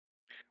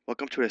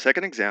Welcome to a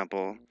second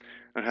example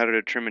on how to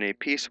determine a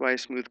piecewise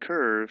smooth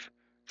curve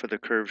for the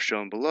curve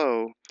shown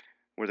below,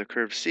 where the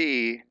curve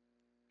C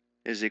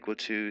is equal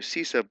to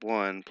C sub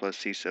 1 plus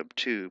C sub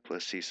 2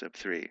 plus C sub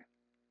 3.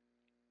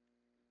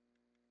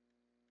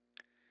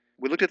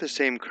 We looked at the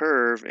same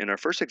curve in our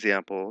first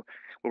example,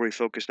 where we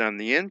focused on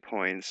the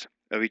endpoints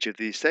of each of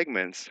these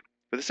segments.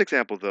 For this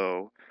example,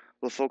 though,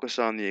 we'll focus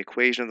on the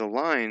equation of the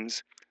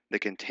lines that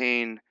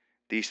contain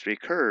these three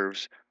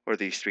curves, or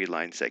these three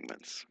line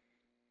segments.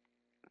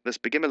 Let's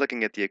begin by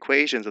looking at the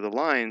equations of the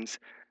lines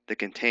that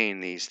contain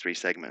these three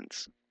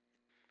segments.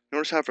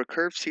 Notice how for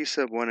curve C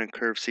sub 1 and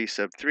curve C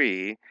sub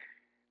 3,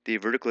 the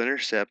vertical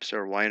intercepts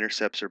or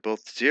y-intercepts are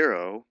both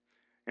 0,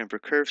 and for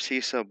curve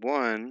C sub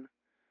 1,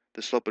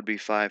 the slope would be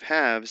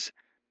 5/2,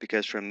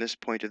 because from this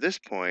point to this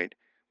point,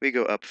 we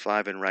go up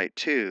 5 and right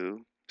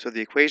 2. So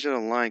the equation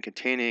of the line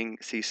containing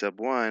C sub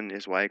 1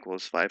 is y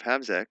equals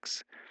 5/2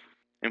 x,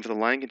 and for the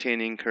line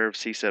containing curve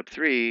C sub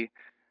 3,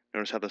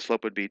 notice how the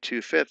slope would be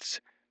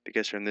 2/5,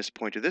 because from this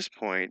point to this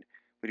point,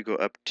 we'd go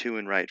up 2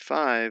 and right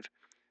 5,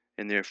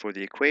 and therefore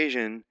the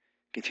equation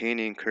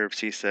containing curve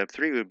C sub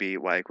 3 would be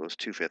y equals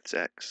 2/5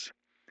 x.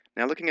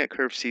 Now looking at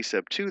curve C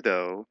sub 2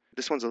 though,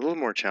 this one's a little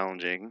more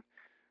challenging.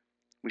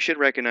 We should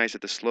recognize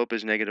that the slope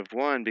is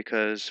 -1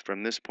 because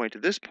from this point to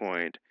this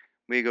point,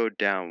 we go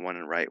down 1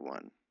 and right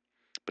 1.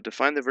 But to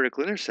find the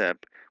vertical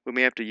intercept, we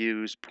may have to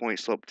use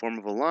point-slope form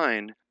of a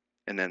line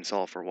and then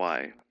solve for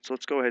y. So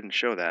let's go ahead and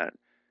show that.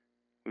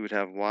 We would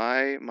have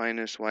y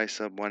minus y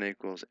sub 1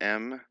 equals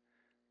m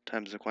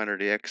times the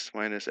quantity x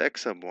minus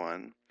x sub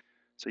 1.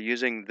 So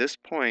using this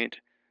point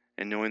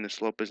and knowing the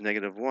slope is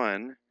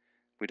 -1,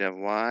 we'd have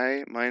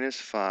y minus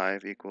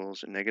 5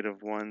 equals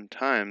 -1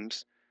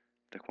 times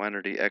the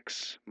quantity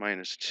x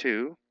minus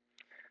 2.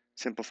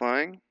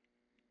 Simplifying,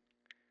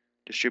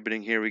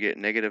 distributing here we get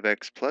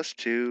 -x plus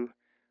 2.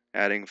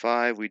 Adding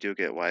 5, we do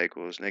get y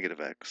equals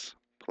 -x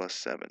plus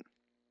 7.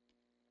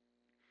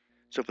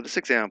 So for this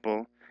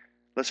example,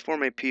 let's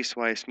form a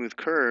piecewise smooth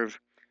curve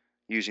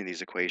using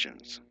these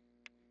equations.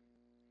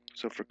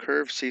 So for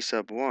curve C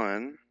sub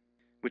 1,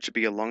 which would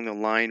be along the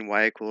line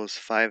y equals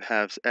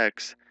 5/2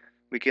 x,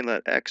 we can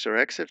let x, or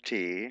x of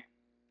t,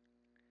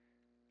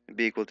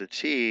 be equal to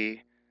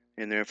t,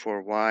 and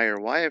therefore y, or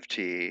y of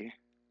t,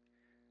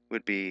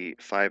 would be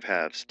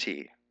 5/2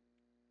 t.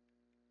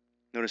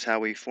 Notice how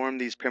we form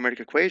these parametric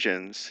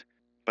equations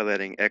by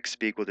letting x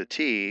be equal to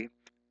t,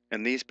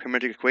 and these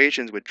parametric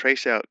equations would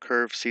trace out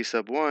curve C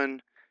sub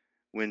 1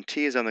 when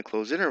t is on the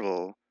closed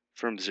interval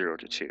from 0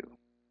 to 2.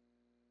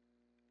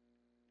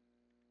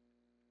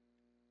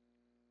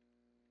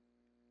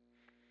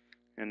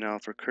 And now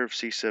for curve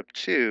C sub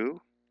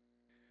 2,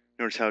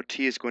 notice how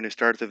t is going to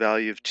start at the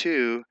value of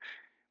 2,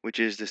 which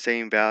is the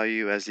same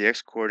value as the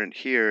x-coordinate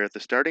here at the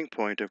starting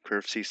point of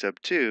curve C sub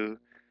 2.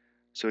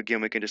 So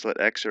again, we can just let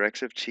x, or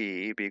x of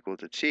t, be equal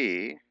to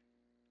t,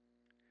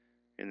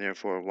 and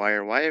therefore y,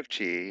 or y of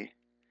t,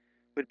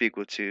 would be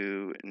equal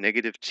to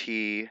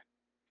 -t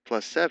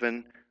plus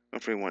 7, or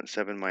if we want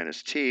 7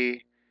 minus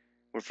t,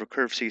 or for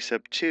curve C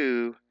sub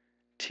 2,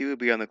 t would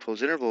be on the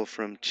closed interval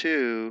from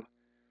 2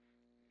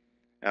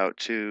 out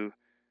to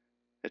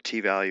a t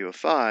value of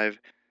 5,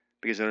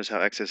 because notice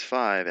how x is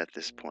 5 at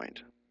this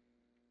point.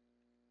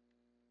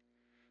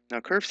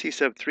 Now curve C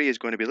sub 3 is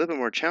going to be a little bit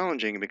more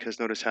challenging because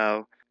notice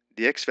how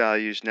the x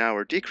values now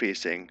are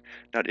decreasing,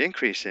 not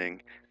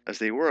increasing, as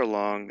they were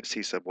along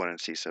C sub 1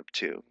 and C sub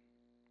 2.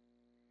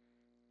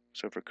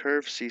 So for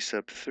curve C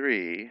sub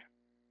 3,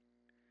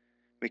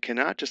 we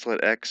cannot just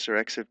let x, or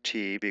x of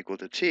t, be equal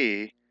to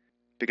t,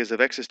 because if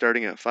x is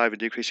starting at 5 and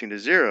decreasing to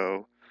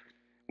 0,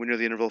 we know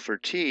the interval for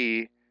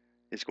t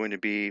is going to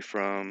be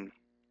from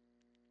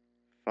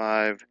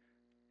 5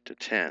 to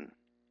 10.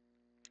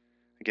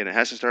 Again, it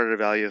has to start at a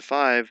value of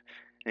 5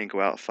 and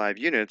go out 5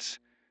 units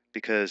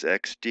because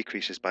x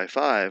decreases by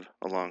 5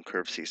 along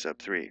curve C sub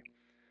 3.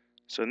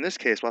 So in this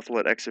case, we'll have to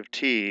let x of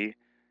t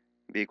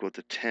be equal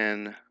to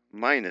 10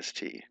 minus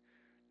t.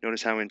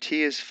 Notice how when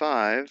t is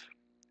 5,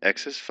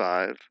 x is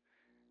 5,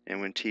 and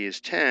when t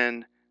is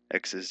 10,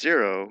 x is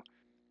 0,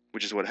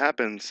 which is what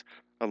happens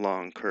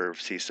along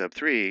curve C sub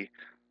 3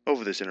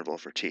 over this interval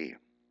for t.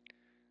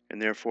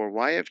 And therefore,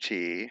 y of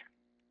t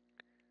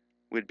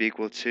would be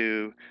equal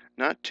to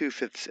not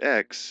 2/5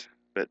 x,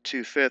 but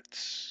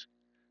 2/5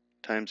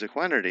 times the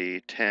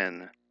quantity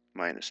 10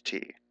 minus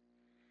t.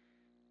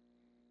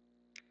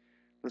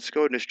 Let's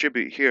go and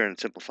distribute here and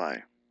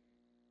simplify.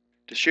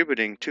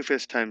 Distributing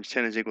 2/5 times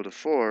 10 is equal to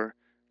 4,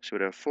 so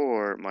we'd have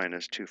 4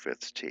 minus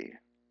 2/5 t.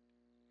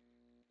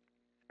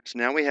 So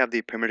now we have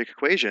the parametric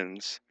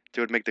equations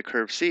that would make the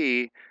curve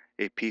C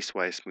a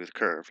piecewise smooth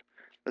curve.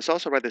 Let's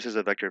also write this as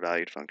a vector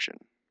valued function.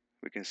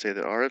 We can say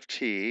that r of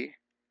t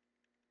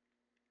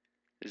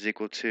is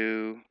equal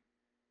to,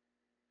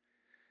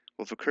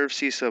 well, for curve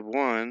C sub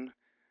 1,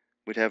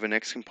 we'd have an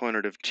x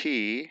component of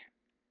t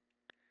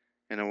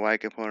and a y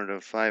component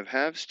of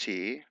 5/2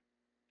 t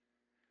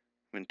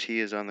when t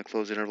is on the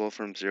closed interval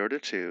from 0 to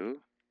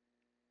 2.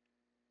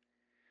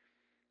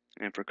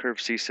 And for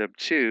curve C sub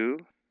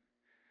 2,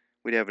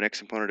 we'd have an x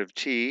component of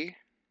t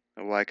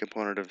a y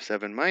component of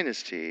 7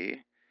 minus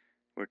t,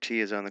 where t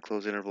is on the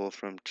closed interval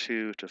from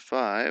 2 to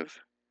 5.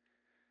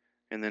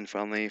 And then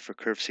finally, for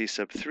curve C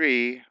sub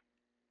 3,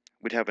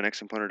 we'd have an x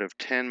component of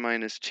 10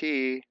 minus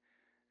t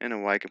and a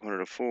y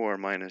component of 4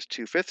 minus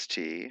 2/5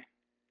 t,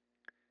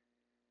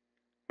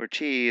 where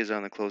t is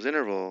on the closed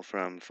interval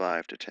from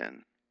 5 to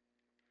 10.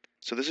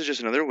 So this is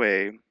just another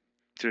way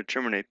to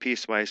determine a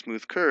piecewise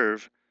smooth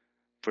curve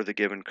for the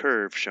given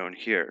curve shown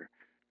here.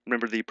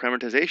 Remember, the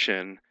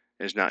parameterization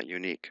is not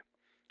unique.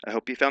 I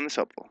hope you found this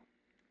helpful.